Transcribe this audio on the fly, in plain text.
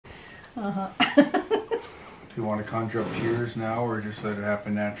Uh-huh. Do you want to conjure up tears now or just let it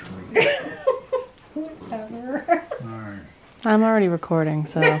happen naturally? Whatever. Alright. I'm already recording,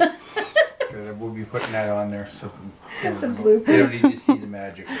 so. Good, we'll be putting that on there so Get the they don't bloopers. need to see the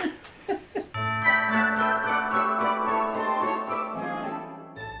magic.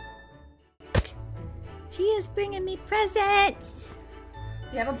 Tia's bringing me presents.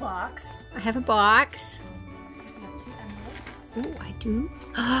 So you have a box. I have a box. Oh, I do.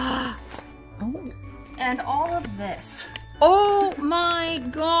 Oh. And all of this. Oh my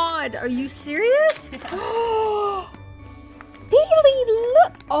God. Are you serious? Oh, Bailey,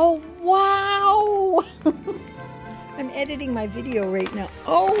 look. Oh, wow. I'm editing my video right now.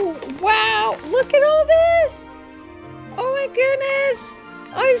 Oh, wow. Look at all this. Oh my goodness.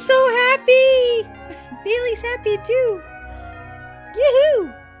 I'm so happy. Bailey's happy too.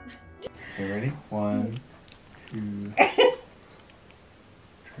 Yoo-hoo. Okay, ready? 1, 2,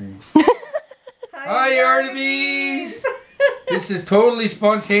 3. Hi, Artemis! This is totally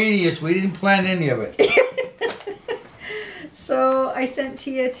spontaneous. We didn't plan any of it. So I sent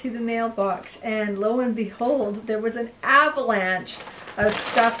Tia to the mailbox, and lo and behold, there was an avalanche of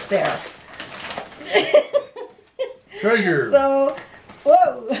stuff there. Treasure. So,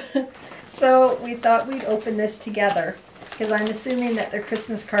 whoa! So we thought we'd open this together, because I'm assuming that they're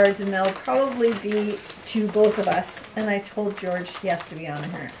Christmas cards, and they'll probably be to both of us. And I told George he has to be on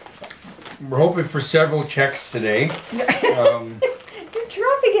here. We're hoping for several checks today. You're dropping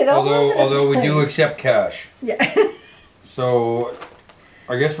it all over the Although we do place. accept cash. Yeah. So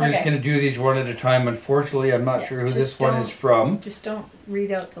I guess we're just Okay. going to do these one at a time. Unfortunately, I'm not Yeah, sure who just this one is don't- from. Just don't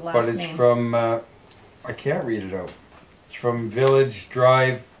read out the last But it's name. from, I can't read it out. It's from Village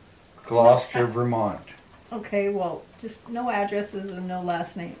Drive, Gloucester, Vermont. Okay, well, just no addresses and no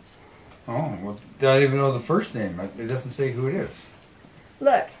last names. Oh, well, I don't even know the first name. It doesn't say who it is.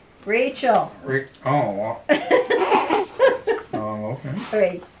 Look, Rachel. Oh, well. Oh,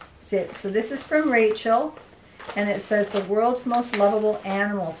 okay. Okay, so this is from Rachel, and it says the world's most lovable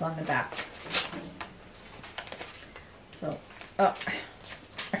animals on the back. So, oh.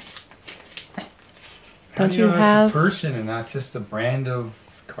 How Don't do you know have- it's a person and not just a brand of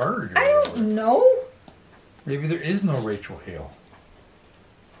card? Or I whatever? don't know. Maybe there is no Rachel Hale.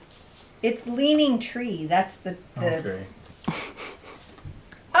 It's Leaning Tree. That's the. Okay.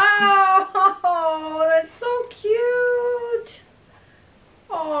 Oh, that's so cute.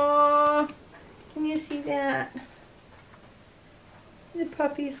 Aw, can you see that? The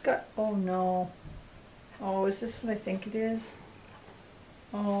puppy's got. Oh no. Oh, is this what I think it is?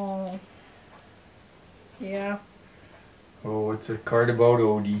 Oh. Yeah. Oh, it's a card about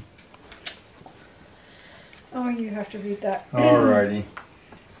Odie. Oh, you have to read that. Alrighty.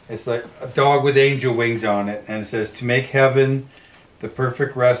 It's like a dog with angel wings on it, and it says, "To make heaven the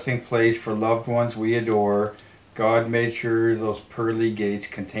perfect resting place for loved ones we adore, God made sure those pearly gates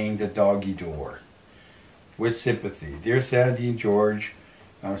contained a doggy door. With sympathy, dear Sandy and George,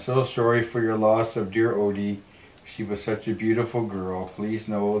 I'm so sorry for your loss of dear Odie. She was such a beautiful girl. Please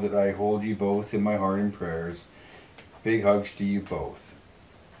know that I hold you both in my heart and prayers. Big hugs to you both."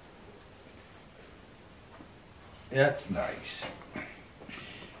 That's nice.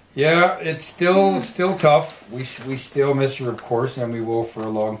 Yeah, it's still tough. We still miss her, of course, and we will for a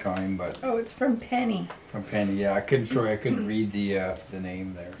long time. But Oh, it's from Penny. from Penny, yeah, I couldn't read the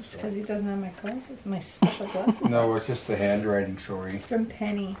name there. So. Because he doesn't have my glasses, my special glasses. No, it's just the handwriting. Sorry. It's from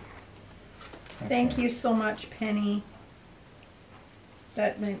Penny. Thank you so much, Penny.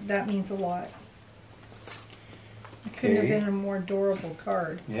 That means a lot. It couldn't have Okay. been a more adorable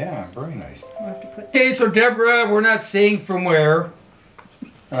card. Yeah, very nice. I'll have to put. Okay, so Deborah, we're not saying from where.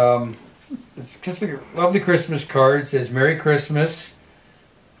 It's just a lovely Christmas card. It says, "Merry Christmas.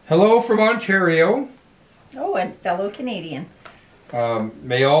 Hello from Ontario. Oh, and fellow Canadian.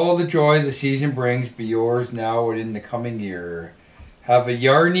 May all the joy the season brings be yours now and in the coming year. Have a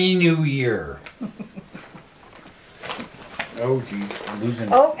yarny new year." Oh, geez, we're losing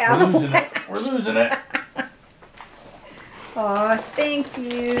it. Oh, we're ow. losing it. We're losing it. Aw, thank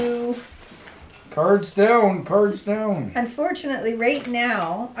you. Cards down, cards down. Unfortunately, right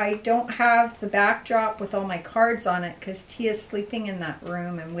now, I don't have the backdrop with all my cards on it because Tia's sleeping in that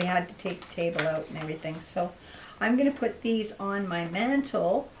room and we had to take the table out and everything. So I'm going to put these on my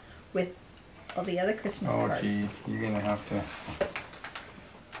mantle with all the other Christmas Oh, cards. gee, you're going to have to...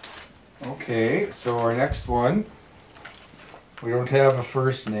 Okay, so our next one, we don't have a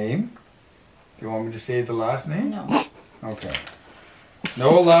first name. Do you want me to say the last name? No. Okay.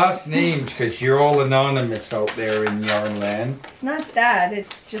 No last names, because you're all anonymous out there in yarn land. It's not that.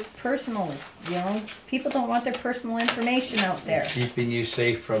 It's just personal. You know, people don't want their personal information out there. Keeping you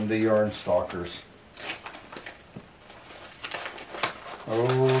safe from the yarn stalkers.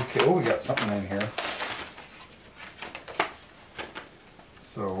 Okay. Oh, we got something in here.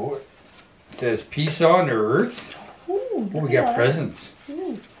 So it says peace on earth. Ooh, Oh, we got presents.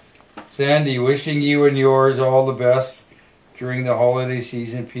 Ooh. Sandy, wishing you and yours all the best during the holiday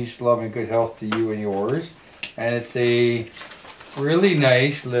season. Peace, love, and good health to you and yours. And it's a really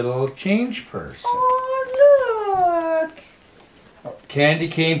nice little change purse. Oh, look. Candy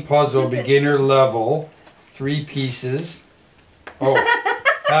cane puzzle, beginner level, 3 pieces. Oh,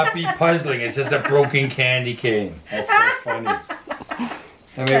 happy puzzling. It says a broken candy cane. That's so funny.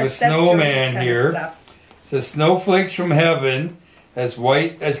 And we have a snowman here. It says snowflakes from heaven, as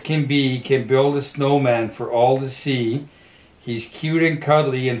white as can be, can build a snowman for all to see. He's cute and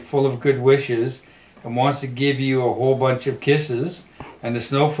cuddly and full of good wishes and wants to give you a whole bunch of kisses. And the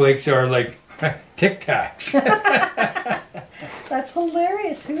snowflakes are like Tic Tacs. That's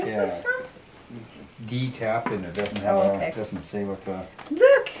hilarious. Who is this from? D tap, and it doesn't have okay. doesn't say what the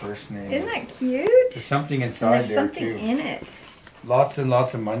Look. first name. Isn't that cute? There's something And inside there's there something too. in it. Lots and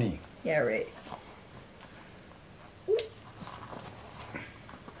lots of money. Yeah, right.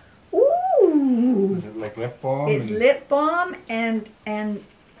 Ooh. Is it like lip balm? It's lip balm and hand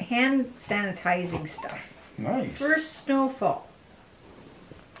sanitizing stuff. Nice. First snowfall.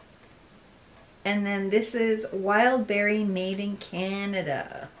 And then this is wild berry made in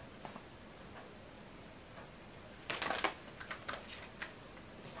Canada.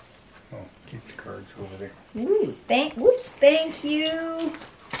 Oh, keep the cards over there. Ooh, thank you.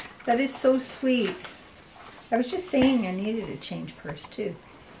 That is so sweet. I was just saying I needed a change purse too.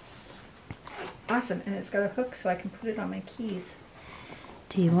 Awesome, and it's got a hook so I can put it on my keys.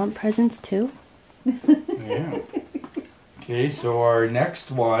 Do you want presents too? Yeah. Okay, so our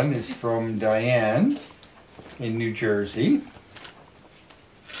next one is from Diane in New Jersey.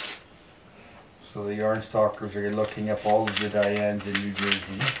 So the yarn stalkers are looking up all of the Dianes in New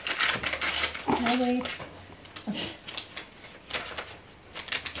Jersey. Oh, wait.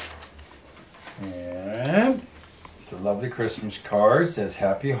 And it's a lovely Christmas card. It says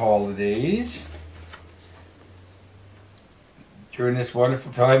Happy Holidays. During this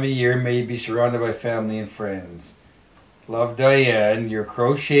wonderful time of year, may you be surrounded by family and friends. Love, Diane, your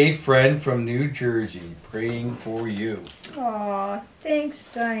crochet friend from New Jersey, praying for you. Aw, thanks,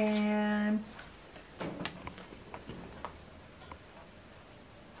 Diane.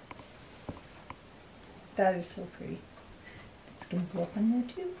 That is so pretty. It's going to go up in there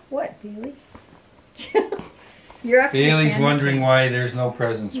too. What, Bailey? You're after Bailey's the candy wondering cane. why there's no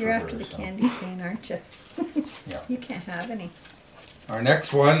presents You're for after her. the so. candy cane, aren't you? Yeah. You can't have any. Our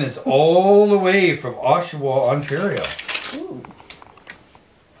next one is all the way from Oshawa, Ontario. Ooh.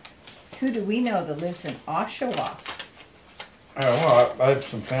 Who do we know that lives in Oshawa? Well, I have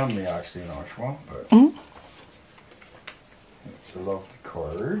some family actually in Oshawa, but it's a lovely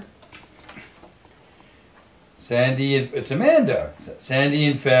card. Sandy, it's Amanda. Sandy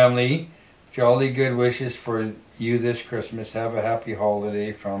and family, jolly good wishes for you this Christmas. Have a happy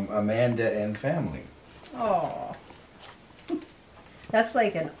holiday from Amanda and family. Oh. That's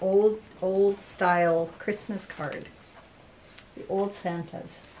like an old style Christmas card. The old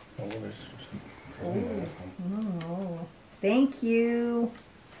Santas. Oh, there's Oh. Thank you.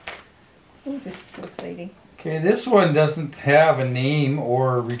 Oh, this is so exciting. Okay, this one doesn't have a name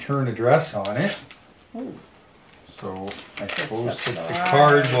or return address on it. Oh. So I It's a suppose that the surprise.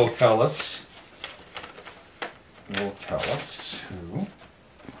 card will tell us. Will tell us who.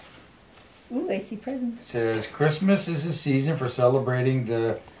 Ooh, I see It presents. says Christmas is a season for celebrating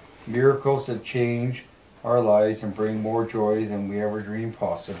the miracles that change our lives and bring more joy than we ever dreamed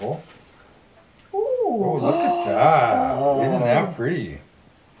possible. Ooh. Oh, look at that! Isn't that pretty?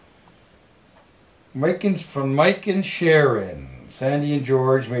 From Mike and Sharon. Sandy and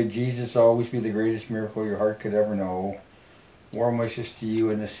George, may Jesus always be the greatest miracle your heart could ever know. Warm wishes to you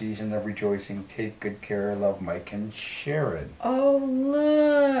in the season of rejoicing. Take good care. Love, Mike and Sharon. Oh,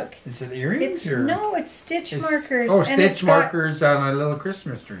 look. Is it earrings or? No, it's stitch It's- markers. Oh, and it's stitch got- markers on a little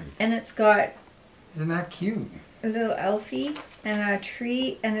Christmas tree. And it's got Isn't that cute? a little elfie and a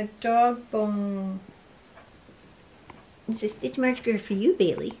tree and a dog bone. It's a stitch marker for you,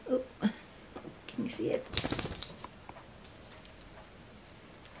 Bailey. Oh, can you see it?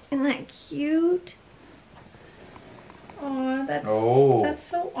 Isn't that cute? Oh, that's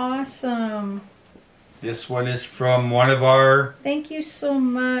so awesome. This one is from one of our. Thank you so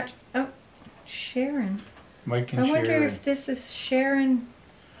much. Oh, Sharon. Mike and I wonder Sharon. if this is Sharon.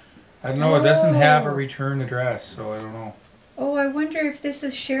 I don't know. It doesn't have a Oh. return address, so I don't know. Oh, I wonder if this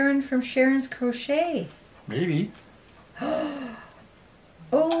is Sharon from Sharon's Crochet. Maybe.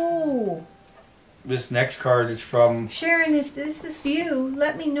 Oh, This next card is from. Sharon, if this is you,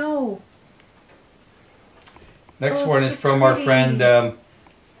 let me know. Next Oh, one it's is so from pretty.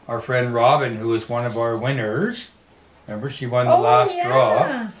 our friend Robin, who was one of our winners. Remember, she won the Oh, last yeah.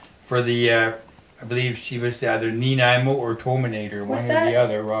 draw for the. I believe she was either Nanaimo or Tominator, one or the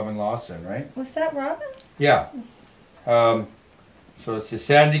other. Robin Lawson, right? Was that Robin? Yeah. So it's a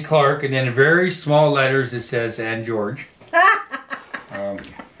Sandy Clark, and then in very small letters it says "and George."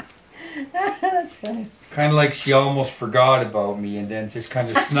 That's funny. It's kind of like she almost forgot about me, and then just kind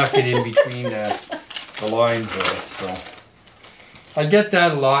of snuck it in between the lines there. So I get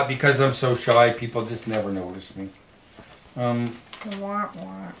that a lot because I'm so shy. People just never notice me. Wah,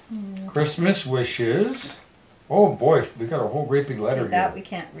 wah. Christmas wishes. Oh boy, we got a whole great big letter That here. we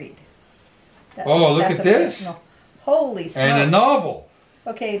can't read. That's Oh, look that's at a this. personal. Holy smokes. And a novel.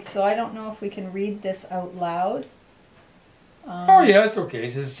 Okay, so I don't know if we can read this out loud. Oh yeah, it's okay.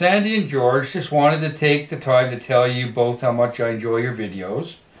 It says, Sandy and George, just wanted to take the time to tell you both how much I enjoy your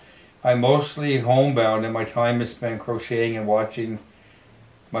videos. I'm mostly homebound and my time is spent crocheting and watching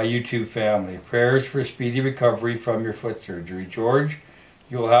my YouTube family. Prayers for speedy recovery from your foot surgery. George,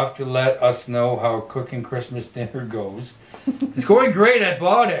 you'll have to let us know how cooking Christmas dinner goes. It's going great. I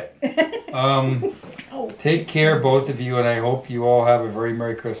bought it. Take care, both of you, and I hope you all have a very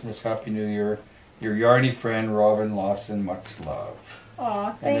Merry Christmas, Happy New Year. Your yarny friend, Robin Lawson. Much love.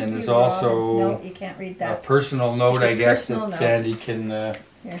 Aw, thank you. And then there's Rob. also No, you can't read A that. personal note, It's a I guess, personal that note. Sandy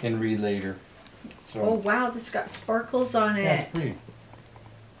Here. can read later. So Oh wow, this got sparkles on it. that's pretty.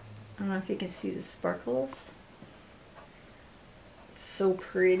 I don't know if you can see the sparkles. So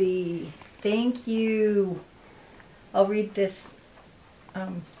pretty. Thank you. I'll read this.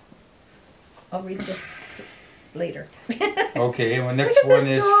 I'll read this later. Okay, and the Look next at one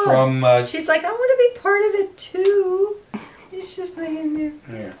this is dog. from She's like, I want to be part of it too. It's just laying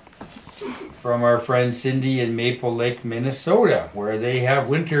there. from our friend Cindy in Maple Lake, Minnesota, where they have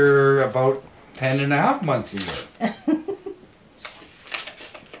winter about 10.5 months a year.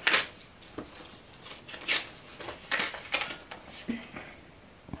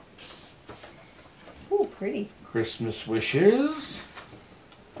 Ooh, pretty. Christmas wishes.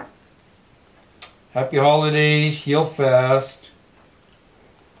 Happy holidays, heal fast.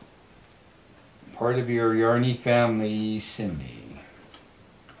 Part of your yarny family, Cindy.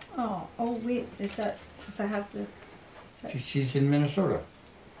 Oh wait, is that, does I have the, She's in Minnesota.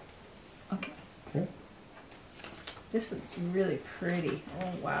 okay. Okay. This is really pretty.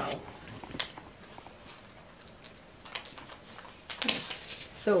 Oh wow.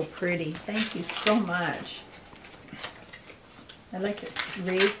 So pretty. Thank you so much. I like it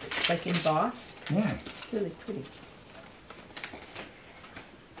raised, it's like embossed. Yeah. It's really pretty.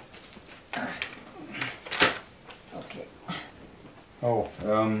 Okay. Oh,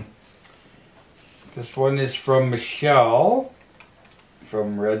 this one is from Michelle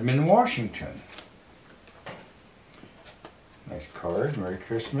from Redmond, Washington. Nice card. Merry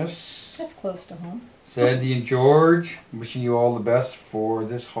Christmas. That's close to home. Sandy and George, wishing you all the best for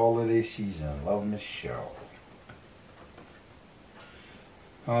this holiday season. Love, Michelle.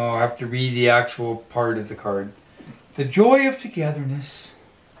 Oh, I have to read the actual part of the card. The joy of togetherness,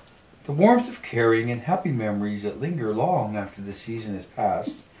 the warmth of caring, and happy memories that linger long after the season is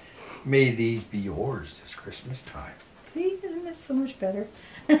past. May these be yours this Christmas time. See, isn't it so much better?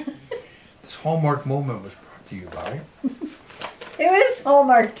 This Hallmark moment was brought to you by... It was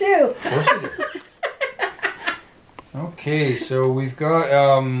Hallmark too. Of course it is. Okay, so we've got...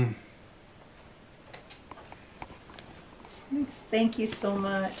 Thank you so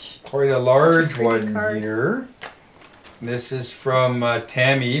much. quite a large pretty one card. here. This is from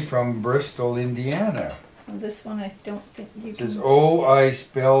Tammy from Bristol, Indiana. Well, this one I don't think you It says, can. oh, I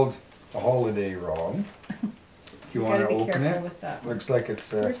spelled the holiday wrong. Do you want gotta to be open careful it? with that one. Looks like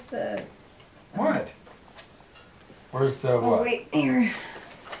it's... Where's the? what? Where's the Oh what? wait, here.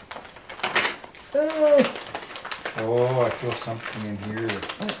 Oh. Oh, I feel something in here.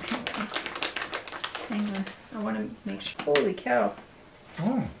 Hang on. I want to make sure. Holy cow.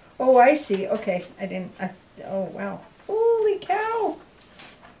 Oh, Oh, I see. Okay. I didn't. Oh, wow. Holy cow.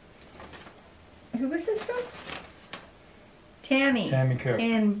 Who was this from? Tammy. Tammy Cook.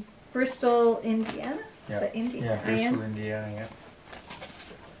 In Bristol, Indiana? Yeah. Is that Indiana? Yeah, Bristol, Indiana, yeah.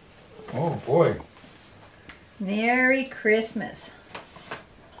 Oh, boy. Merry Christmas.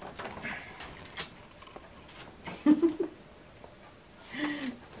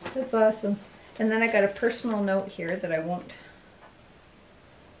 That's awesome. And then I got a personal note here that I won't.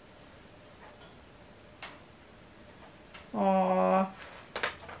 Aww.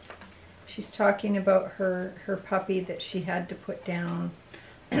 She's talking about her puppy that she had to put down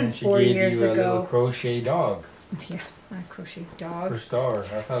And she 4 gave years you a ago. little crochet dog Yeah, a crochet dog. for Star. I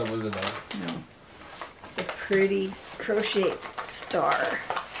thought it was a dog. No. A pretty crochet star.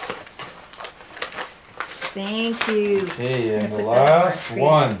 Thank you. Okay, and I'm the gonna put that on our last tree.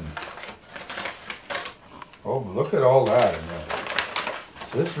 one. Oh, look at all that in there.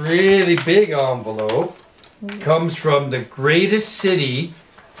 So this really big envelope comes from the greatest city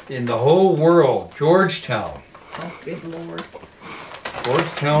in the whole world, Georgetown. Oh, good Lord.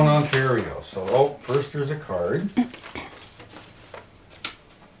 Georgetown, Ontario. So, oh, first there's a card.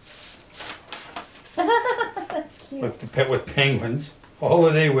 That's cute. With penguins.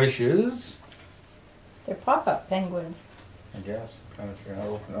 Holiday wishes. They're pop-up penguins. I guess. Trying to figure out how to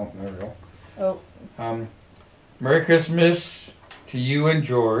open. Oh, there we go. Oh, Merry Christmas to you and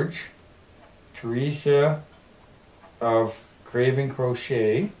George. Teresa of Craven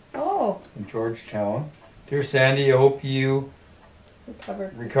Crochet oh, in Georgetown. Dear Sandy, I hope you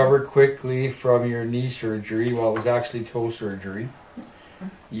recovered. recover quickly from your knee surgery. Well, it was actually toe surgery.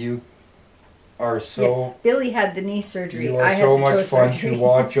 You are so Billy had the knee surgery. you I are had so the much toe fun surgery. to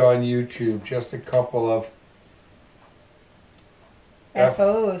watch on YouTube. Just a couple of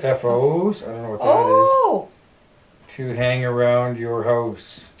FOs. FOs. I don't know what that Oh, is. To hang around your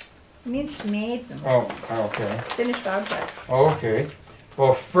house. it means she made them. Oh, okay. Finished objects. Okay.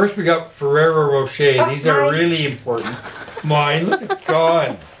 Well, first we got Ferrero Rocher. Oh, These are mine. really important. Mine. Look at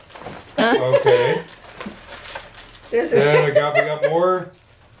John. Okay. There's Then we got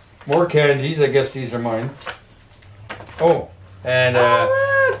more candies. I guess these are mine. Oh, and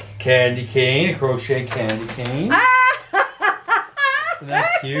oh, look. candy cane, a crochet candy cane. Isn't that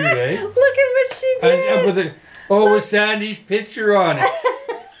cute, eh? Look at what she did. With with Sandy's picture on it.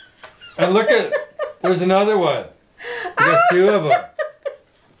 And look at, there's another one. We got two of them.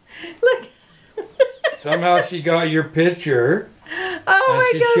 Look. Somehow she got your picture. Oh And my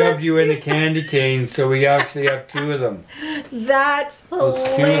she God. shoved you in the candy cane, so we actually have two of them. That's There's two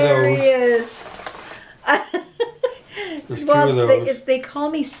of those. hilarious. There's two Well, of those. they call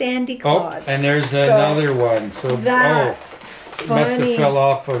me Sandy Oh, Claus. and there's another one. So That's it must have funny. fell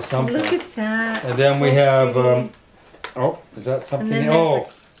off of something. Look at that. And then we So have pretty. is that something? then there's Oh,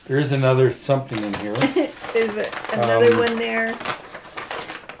 there is another something in here. There's another one there.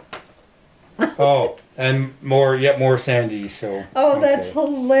 Oh, and more Sandy. So. Oh, that's okay.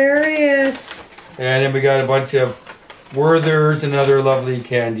 hilarious. And then we got a bunch of Werthers and other lovely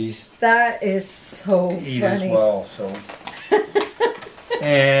candies That is so to eat funny. as well. So.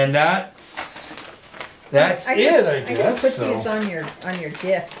 And that's it, I I'm gonna guess. put So. these on your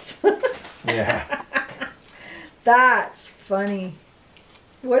gifts. Yeah. That's funny.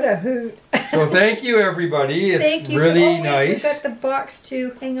 What a hoot. So thank you, everybody. It's Thank you. really Oh, wait, nice. We got the box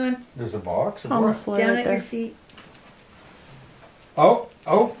too. Hang on. There's a box. Of On the what? floor Down right at there. your feet. Oh,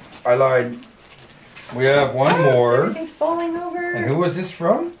 I lied. We have one Oh, more. Everything's falling over. And who was this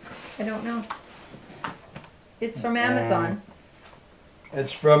from? I don't know. It's from Amazon.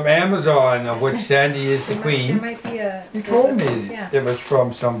 It's from Amazon, of which Sandy is the There queen. might be a. You told me Yeah. it was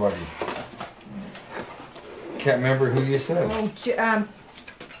from somebody. Can't remember who you said. Oh,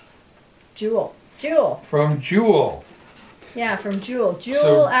 Jewel. Jewel. From Jewel. Yeah, from Jewel. Jewel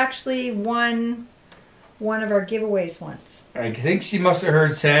So- actually won one of our giveaways once. I think she must have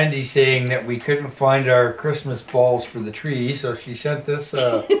heard Sandy saying that we couldn't find our Christmas balls for the tree, so she sent us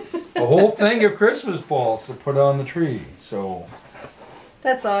a whole thing of Christmas balls to put on the tree. So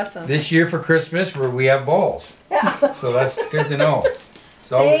That's awesome. this year for Christmas, we have balls. So that's good to know.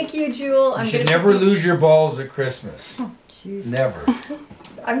 So Thank you, Jewel. you should never lose your balls at Christmas. Jeez. Never.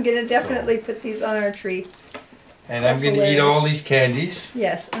 I'm gonna definitely put these on our tree. And I'm That's going to eat hilarious. all these candies.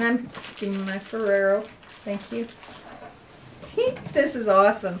 Yes, and I'm giving my Ferrero. Thank you. This is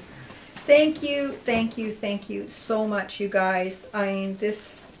awesome. Thank you, thank you, thank you so much, you guys. I mean,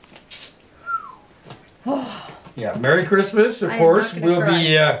 this. Oh, Yeah, Merry Christmas, of I am course. not gonna Will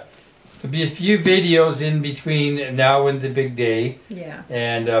be there'll be a few videos in between now and the big day. yeah.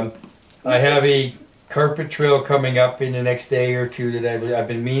 And I have a carpet trail coming up in the next day or two that I've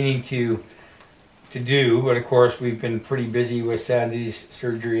been meaning to do, but of course we've been pretty busy with Sandy's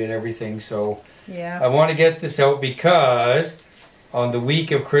surgery and everything, so Yeah. I want to get this out because on the week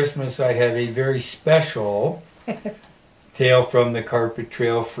of Christmas I have a very special tale from the carpet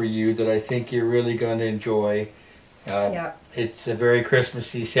trail for you that I think you're really going to enjoy. Yeah. It's a very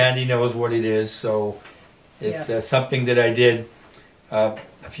Christmassy. Sandy knows what it is, so it's something that I did a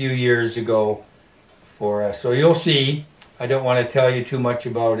few years ago for us. So you'll see. I don't want to tell you too much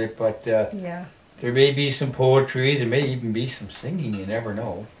about it, but Yeah. there may be some poetry. There may even be some singing. You never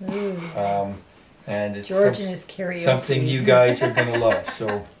know. And it's George and his karaoke. something you guys are going to love.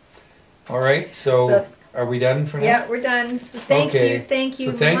 So, all right. So are we done for now? Yeah, we're done. So thank you. Thank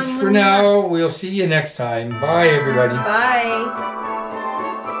you. So thanks for now. We'll see you next time. Bye, everybody. Bye.